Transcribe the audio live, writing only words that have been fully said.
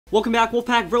Welcome back,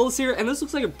 Wolfpack Brolis here, and this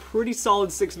looks like a pretty solid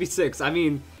 6v6. I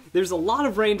mean, there's a lot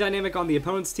of rain dynamic on the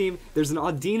opponent's team. There's an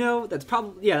Audino that's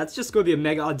probably, yeah, that's just going to be a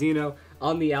Mega Audino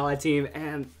on the ally team,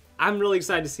 and I'm really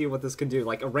excited to see what this can do.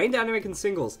 Like, a rain dynamic in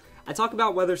singles. I talk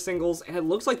about weather singles, and it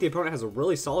looks like the opponent has a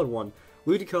really solid one.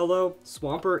 Ludicolo,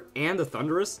 Swampert, and the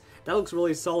Thunderous. That looks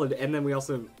really solid, and then we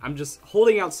also, I'm just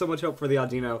holding out so much hope for the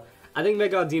Audino. I think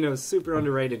Mega Audino is super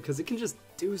underrated, because it can just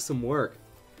do some work.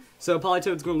 So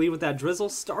Politoed's going to lead with that Drizzle,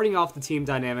 starting off the team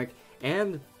dynamic,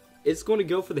 and it's going to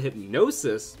go for the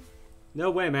Hypnosis. No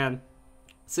way, man.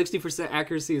 60%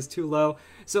 accuracy is too low,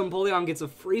 so Empoleon gets a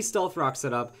free Stealth Rock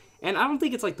set up, and I don't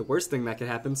think it's like the worst thing that could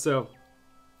happen, so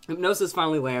Hypnosis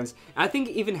finally lands. I think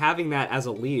even having that as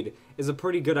a lead is a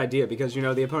pretty good idea, because, you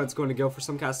know, the opponent's going to go for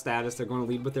some kind of status, they're going to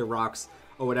lead with their rocks,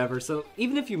 or whatever, so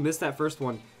even if you miss that first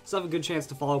one, you still have a good chance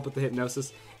to follow up with the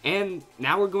Hypnosis, and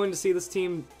now we're going to see this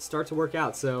team start to work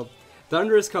out. So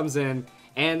Thunderous comes in,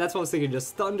 and that's what I was thinking,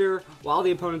 just Thunder while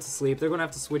the opponent's asleep. They're going to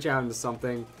have to switch out into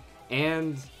something,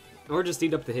 or just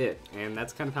eat up the hit, and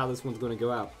that's kind of how this one's going to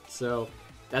go out. So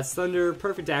that's Thunder,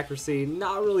 perfect accuracy,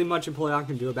 not really much Empoleon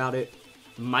can do about it.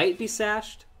 Might be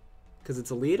sashed, because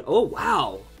it's a lead. Oh,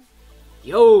 wow.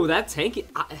 Yo, that tank...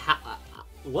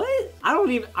 what?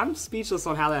 I'm speechless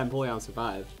on how that Empoleon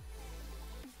survived.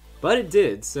 But it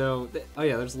did, so... oh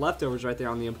yeah, there's leftovers right there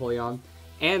on the Empoleon.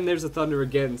 And there's a Thunder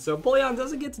again, so Empoleon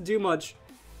doesn't get to do much.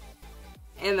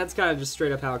 And that's kind of just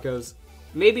straight up how it goes.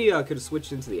 Maybe could have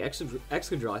switched into the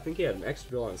Excadrill. I think he had an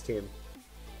Excadrill on his team.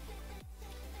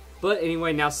 But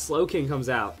anyway, now Slowking comes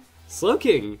out.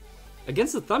 Slowking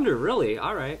against the Thunder, really?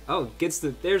 Alright. Oh,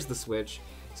 there's the switch.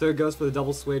 So it goes for the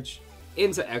double switch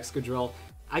into Excadrill.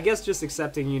 I guess just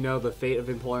accepting, you know, the fate of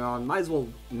Empoleon. Might as well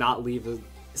not leave a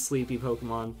sleepy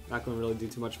Pokemon. Not going to really do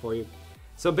too much for you.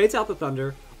 So baits out the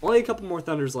Thunder. Only a couple more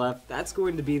Thunders left. That's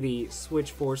going to be the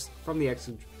switch force from the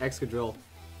Excadrill.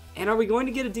 And are we going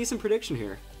to get a decent prediction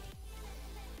here?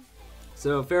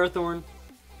 So Ferrothorn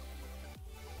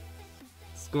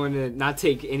is going to not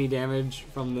take any damage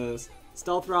from the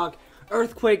Stealth Rock.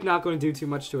 Earthquake not going to do too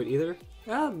much to it either.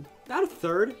 About a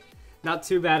third. Not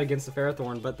too bad against the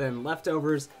Ferrothorn, but then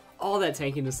leftovers, all that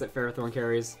tankiness that Ferrothorn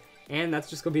carries, and that's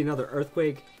just going to be another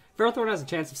Earthquake. Ferrothorn has a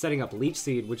chance of setting up Leech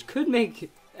Seed, which could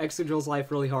make Excadrill's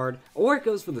life really hard, or it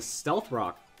goes for the Stealth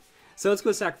Rock. So it's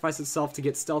going to sacrifice itself to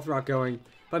get Stealth Rock going,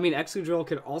 but I mean, Excadrill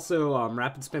could also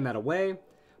Rapid Spin that away,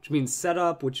 which means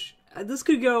setup, which this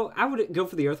could go, I would go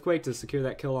for the Earthquake to secure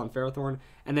that kill on Ferrothorn,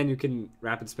 and then you can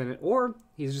Rapid Spin it, or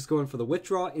he's just going for the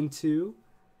Withdraw into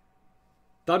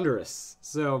Thunderous.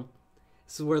 So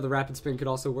this is where the Rapid Spin could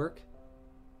also work.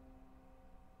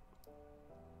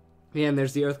 And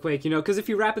there's the Earthquake, you know, because if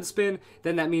you Rapid Spin,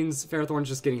 then that means Ferrothorn's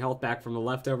just getting health back from the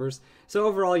leftovers. So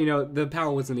overall, you know, the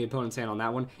power was in the opponent's hand on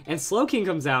that one. And Slowking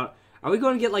comes out. Are we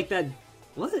going to get like that...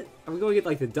 what? Are we going to get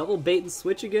like the double bait and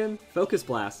switch again? Focus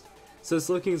Blast. So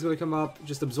Slowking's going to come up,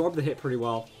 just absorb the hit pretty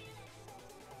well.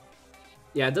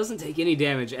 Yeah, it doesn't take any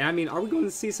damage. And I mean, are we going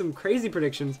to see some crazy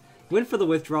predictions? Went for the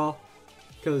Withdraw.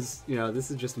 Because, you know, this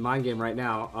is just a mind game right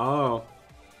now. Oh.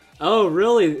 Oh,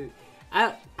 really?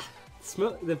 The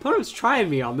opponent's trying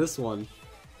me on this one.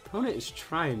 The opponent is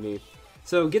trying me.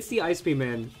 So, gets the Ice Beam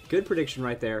in. Good prediction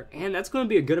right there. And that's going to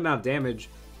be a good amount of damage.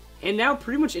 And now,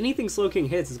 pretty much anything Slowking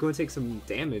hits is going to take some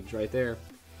damage right there.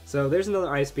 So, there's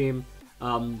another Ice Beam.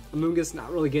 Amoonguss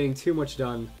not really getting too much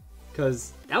done.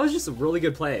 Because that was just a really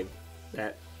good play.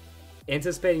 That...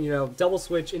 anticipating, you know, double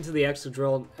switch into the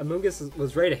Excadrill. Amoonguss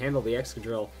was ready to handle the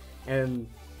Excadrill, and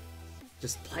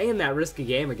just playing that risky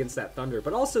game against that Thunder.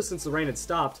 But also, since the rain had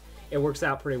stopped, it works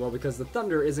out pretty well because the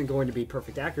Thunder isn't going to be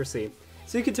perfect accuracy.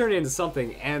 So you can turn it into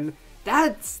something, and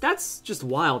that's just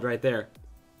wild right there.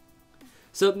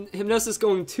 So Hypnosis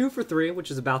going 2 for 3,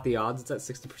 which is about the odds. It's at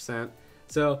 60%.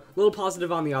 So a little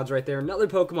positive on the odds right there. Another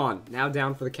Pokemon now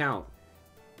down for the count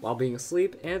while being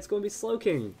asleep, and it's going to be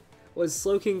Slowking. What is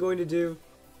Slowking going to do?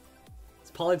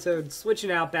 It's Politoed switching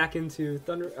out back into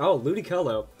Thunder. Oh,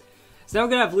 Ludicolo. So now we're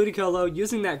going to have Ludicolo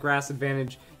using that grass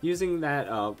advantage, using that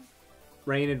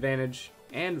rain advantage.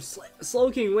 And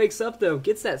Slowking wakes up though,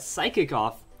 gets that Psychic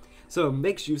off. So it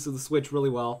makes use of the switch really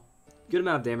well. Good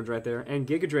amount of damage right there. And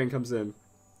Giga Drain comes in.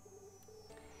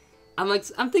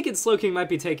 I'm thinking Slowking might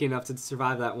be taking enough to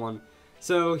survive that one.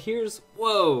 So here's,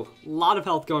 whoa, a lot of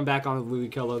health going back on the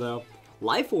Ludicolo though.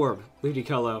 Life Orb,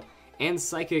 Ludicolo. And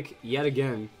Psychic yet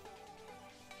again.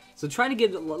 So trying to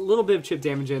get a little bit of chip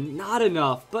damage in. Not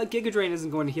enough, but Giga Drain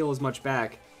isn't going to heal as much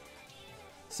back.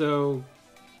 So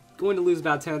going to lose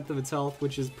about 1/10 of its health,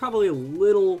 which is probably a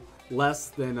little less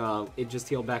than it just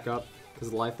healed back up because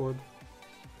of the Life Orb.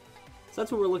 So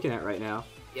that's what we're looking at right now.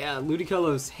 Yeah,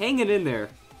 Ludicolo's hanging in there.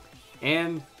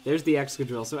 And There's the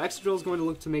Excadrill. So Excadrill is going to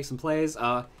look to make some plays.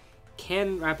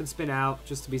 Can Rapid Spin out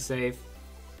just to be safe.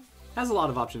 Has a lot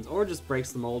of options. Or just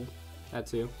breaks the mold. That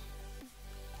too.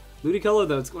 Ludicolo,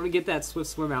 though, it's going to get that Swift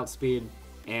Swim out speed.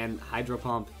 And Hydro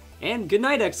Pump. And good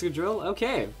night, Excadrill.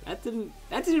 Okay. That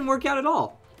didn't work out at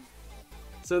all.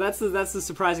 So that's the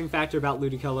surprising factor about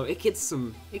Ludicolo. It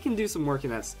can do some work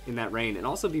in that rain and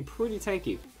also be pretty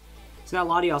tanky. So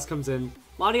now Latios comes in.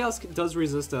 Latios does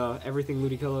resist everything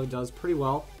Ludicolo does pretty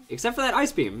well, except for that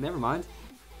Ice Beam. Never mind.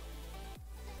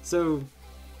 So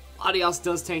Latios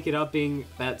does tank it up, being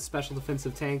that special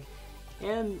defensive tank,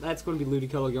 and that's going to be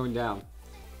Ludicolo going down.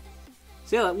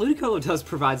 So yeah, Ludicolo does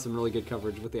provide some really good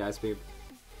coverage with the Ice Beam.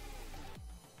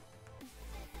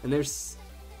 And there's...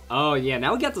 Oh yeah,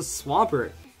 now we got the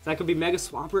Swampert. So that could be Mega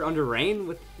Swampert under Rain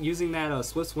with using that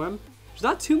Swift Swim. There's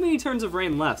not too many turns of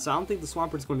Rain left, so I don't think the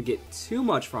Swampert's going to get too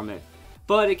much from it.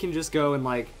 But it can just go and,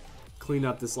 like, clean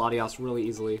up this Latios really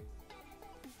easily.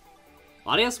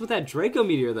 Latios with that Draco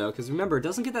Meteor, though, because remember, it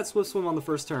doesn't get that Swift Swim on the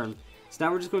first turn. So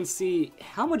now we're just going to see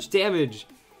how much damage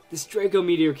this Draco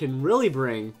Meteor can really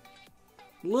bring.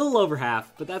 A little over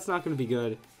half, but that's not going to be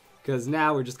good. Because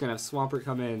now we're just going to have Swampert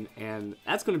come in, and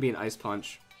that's going to be an Ice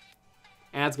Punch.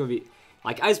 And that's going to be,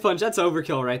 like, Ice Punch, that's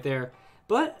overkill right there.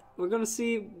 But we're going to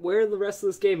see where the rest of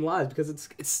this game lies, because it's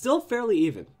still fairly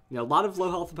even. You know, a lot of low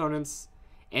health opponents,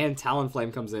 and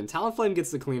Talonflame comes in. Talonflame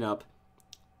gets the cleanup.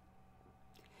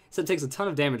 So it takes a ton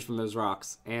of damage from those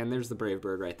rocks, and there's the Brave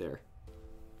Bird right there.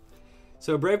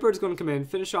 So Brave Bird's going to come in,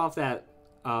 finish off that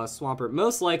Swampert,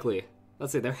 most likely.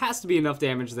 Let's say there has to be enough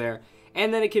damage there,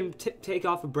 and then it can take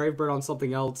off a Brave Bird on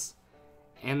something else,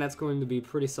 and that's going to be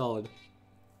pretty solid.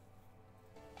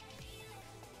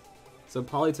 So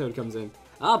Politoed comes in.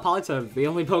 Politoed, the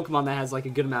only Pokemon that has like a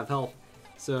good amount of health.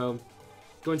 So,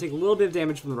 going to take a little bit of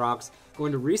damage from the rocks.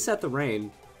 Going to reset the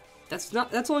rain. That's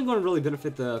only going to really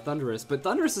benefit the Thundurus, but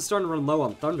Thundurus is starting to run low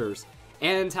on Thunders.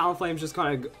 And Talonflame's just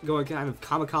kind of going kind of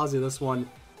kamikaze this one.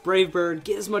 Brave Bird,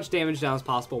 get as much damage down as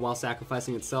possible while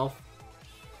sacrificing itself.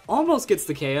 Almost gets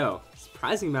the KO.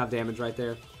 Surprising amount of damage right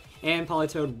there. And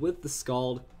Politoed with the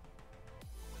Scald.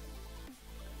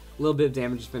 A little bit of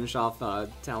damage to finish off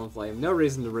Talonflame. No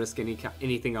reason to risk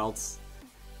anything else.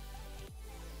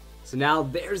 So now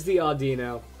there's the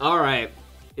Audino. Alright.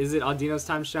 Is it Audino's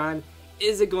time to shine?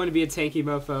 Is it going to be a tanky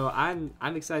mofo?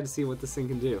 I'm excited to see what this thing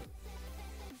can do.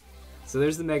 So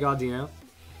there's the Mega Audino.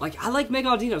 Like, I like Mega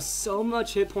Audino so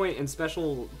much hit point and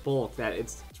special bulk that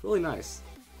it's really nice.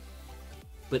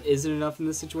 But is it enough in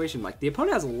this situation? Like, the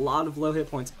opponent has a lot of low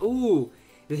hit points. Ooh,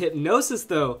 the Hypnosis,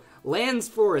 though, lands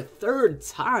for a third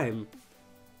time.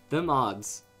 Them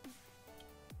odds.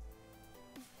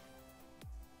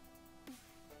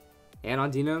 And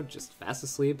Audino just fast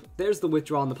asleep. There's the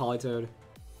withdrawal on the Politoed.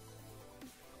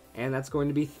 And that's going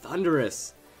to be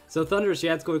Thundurus. So Thundurus,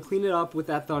 yeah, it's going to clean it up with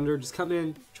that Thunder. Just come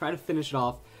in, try to finish it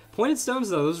off. Pointed Stones,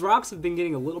 though, those rocks have been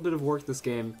getting a little bit of work this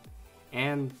game.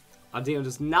 And Audino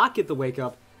does not get the Wake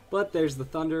Up, but there's the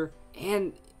Thunder.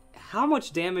 And how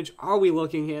much damage are we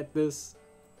looking at this?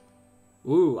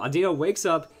 Ooh, Audino wakes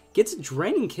up, gets a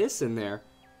Draining Kiss in there.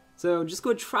 So just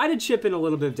go try to chip in a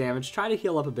little bit of damage, try to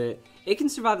heal up a bit. It can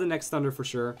survive the next Thunder for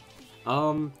sure.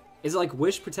 Is it like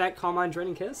Wish, Protect, Calm Mind,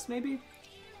 Draining Kiss, maybe?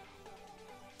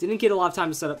 Didn't get a lot of time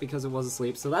to set up because it was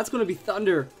asleep, so that's going to be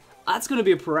Thunder. That's going to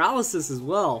be a Paralysis as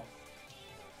well.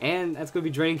 And that's going to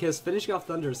be Draining Kiss, finishing off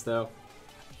Thunders, though.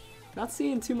 Not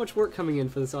seeing too much work coming in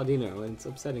for this Audino, and it's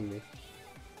upsetting me.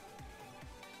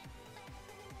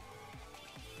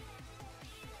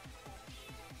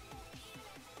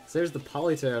 So there's the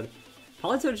Politoed.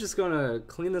 Politoed's just going to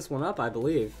clean this one up, I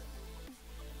believe.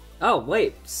 Oh,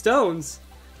 wait, Stones?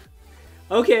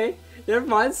 Okay, never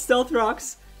mind, Stealth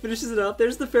Rocks. Finishes it up.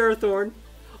 There's the Ferrothorn.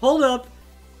 Hold up.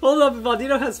 Hold up. If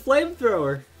Audino has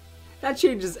Flamethrower, that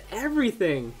changes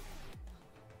everything.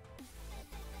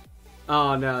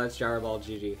 Oh no, that's Gyro Ball.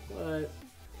 GG. What?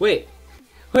 Wait.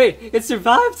 Wait, it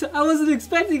survived? I wasn't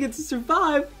expecting it to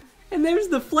survive. And there's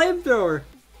the Flamethrower.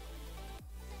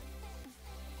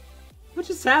 What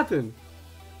just happened?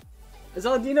 Is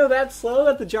Audino that slow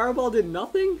that the Gyro Ball did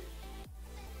nothing?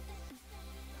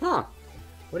 Huh.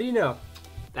 What do you know?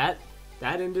 That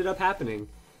ended up happening.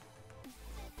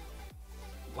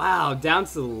 Wow, down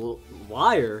to the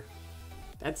wire.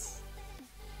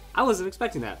 I wasn't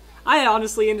expecting that. I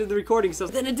honestly ended the recording, so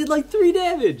then it did like 3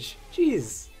 damage.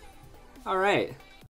 Jeez. Alright.